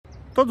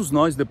Todos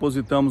nós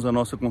depositamos a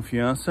nossa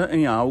confiança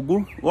em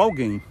algo ou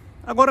alguém.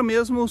 Agora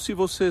mesmo, se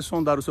você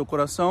sondar o seu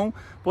coração,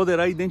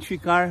 poderá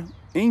identificar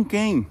em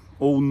quem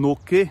ou no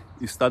que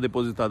está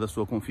depositada a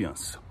sua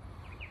confiança.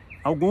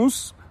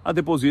 Alguns a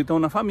depositam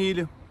na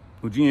família,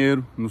 no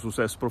dinheiro, no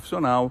sucesso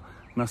profissional,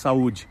 na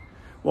saúde.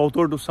 O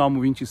autor do Salmo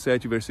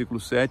 27, versículo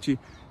 7,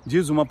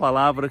 diz uma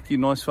palavra que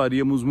nós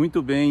faríamos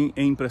muito bem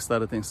em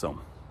prestar atenção.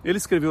 Ele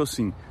escreveu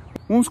assim: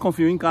 uns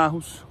confiam em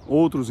carros,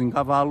 outros em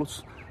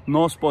cavalos,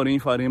 nós, porém,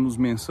 faremos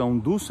menção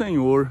do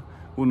Senhor,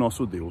 o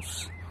nosso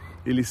Deus.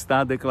 Ele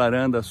está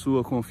declarando a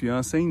sua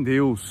confiança em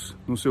Deus,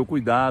 no seu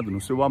cuidado, no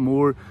seu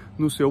amor,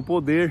 no seu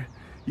poder.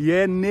 E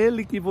é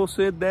nele que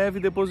você deve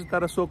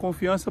depositar a sua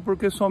confiança,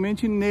 porque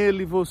somente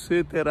nele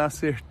você terá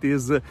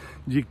certeza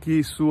de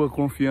que sua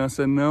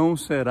confiança não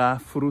será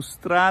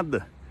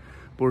frustrada.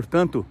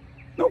 Portanto,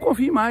 não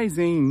confie mais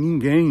em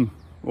ninguém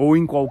ou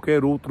em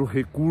qualquer outro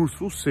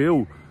recurso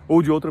seu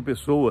ou de outra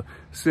pessoa,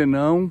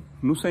 senão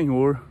no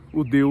Senhor,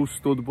 o Deus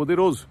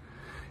Todo-Poderoso.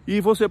 E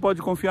você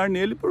pode confiar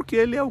nele porque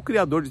ele é o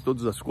Criador de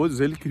todas as coisas,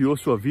 ele criou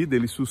sua vida,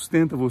 ele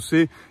sustenta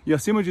você e,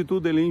 acima de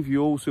tudo, ele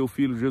enviou o seu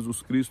Filho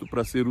Jesus Cristo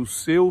para ser o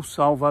seu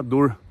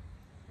Salvador.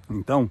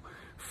 Então,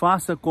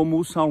 faça como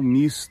o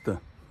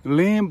salmista,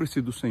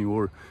 lembre-se do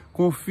Senhor,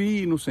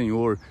 confie no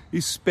Senhor,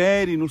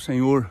 espere no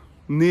Senhor.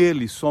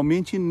 Nele,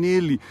 somente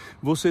nele,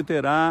 você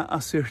terá a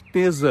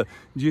certeza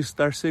de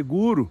estar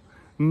seguro.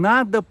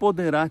 Nada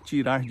poderá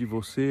tirar de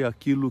você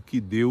aquilo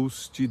que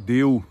Deus te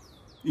deu.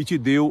 E te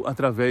deu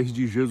através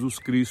de Jesus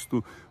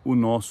Cristo, o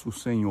nosso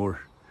Senhor.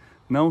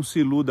 Não se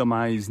iluda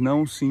mais,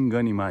 não se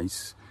engane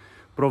mais.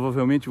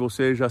 Provavelmente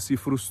você já se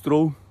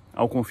frustrou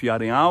ao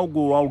confiar em algo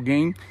ou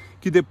alguém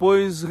que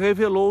depois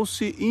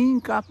revelou-se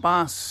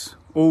incapaz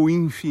ou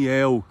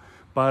infiel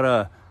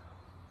para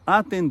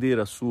atender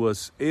às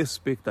suas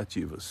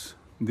expectativas.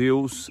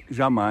 Deus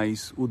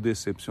jamais o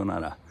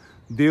decepcionará.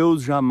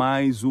 Deus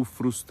jamais o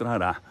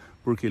frustrará,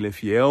 porque Ele é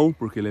fiel,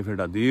 porque Ele é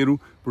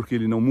verdadeiro, porque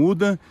Ele não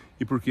muda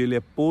e porque Ele é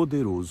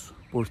poderoso.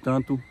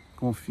 Portanto,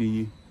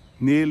 confie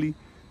nele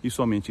e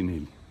somente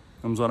nele.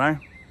 Vamos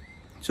orar?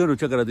 Senhor, eu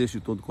te agradeço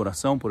de todo o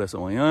coração por essa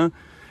manhã.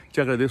 Te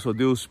agradeço, ó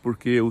Deus,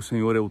 porque o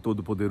Senhor é o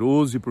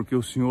Todo-Poderoso e porque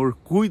o Senhor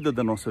cuida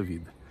da nossa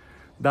vida.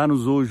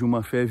 Dá-nos hoje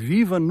uma fé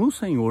viva no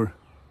Senhor,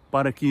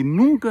 para que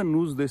nunca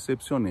nos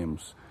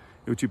decepcionemos.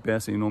 Eu te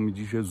peço em nome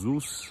de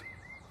Jesus.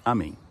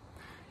 Amém.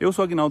 Eu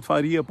sou Aguinaldo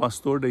Faria,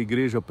 pastor da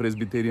Igreja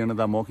Presbiteriana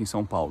da Moca, em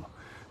São Paulo.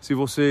 Se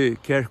você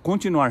quer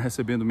continuar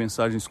recebendo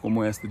mensagens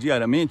como esta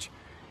diariamente,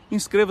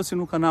 inscreva-se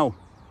no canal.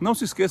 Não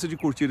se esqueça de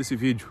curtir esse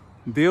vídeo.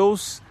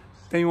 Deus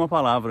tem uma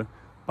palavra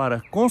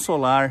para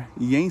consolar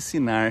e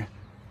ensinar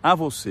a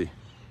você.